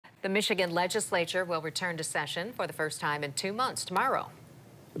The Michigan legislature will return to session for the first time in 2 months tomorrow.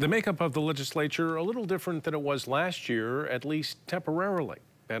 The makeup of the legislature a little different than it was last year, at least temporarily.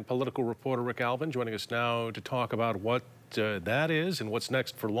 And political reporter Rick Alvin joining us now to talk about what that is and what's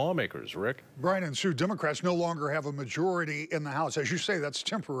next for lawmakers. Rick? Brian and Sue, Democrats no longer have a majority in the House. As you say, that's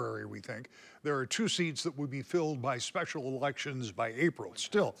temporary, we think. There are 2 seats that would be filled by special elections by April.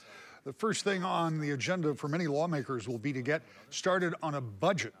 Still, the first thing on the agenda for many lawmakers will be to get started on a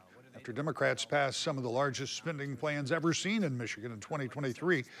budget. After Democrats passed some of the largest spending plans ever seen in Michigan in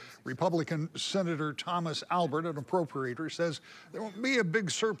 2023, Republican Senator Thomas Albert, an appropriator, says there won't be a big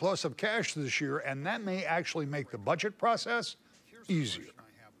surplus of cash this year, and that may actually make the budget process easier.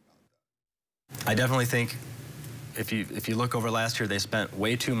 I definitely think if you look over last year, they spent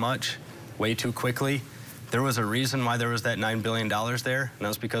way too much, way too quickly. There was a reason why there was that $9 billion there, and that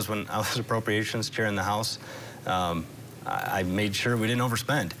was because when I was appropriations chair in the House, I made sure we didn't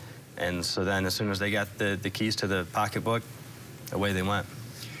overspend. And so then as soon as they got the keys to the pocketbook, away they went.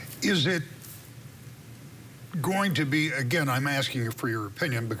 Is it going to be, again, I'm asking you for your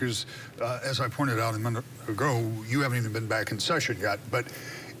opinion because, as I pointed out a minute ago, you haven't even been back in session yet, but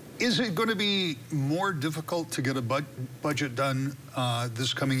is it going to be more difficult to get a budget done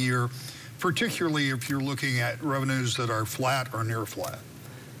this coming year, particularly if you're looking at revenues that are flat or near flat?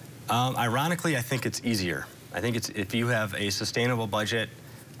 Ironically, I think it's easier. I think it's if you have a sustainable budget,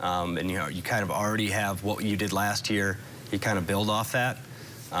 and you kind of already have what you did last year, you kind of build off that.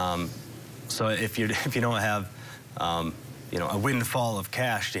 So if you don't have a windfall of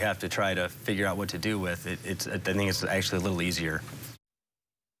cash you have to try to figure out what to do with, I think it's actually a little easier.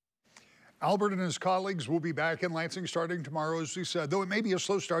 Albert and his colleagues will be back in Lansing starting tomorrow, as we said, though it may be a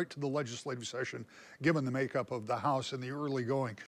slow start to the legislative session given the makeup of the House and the early going.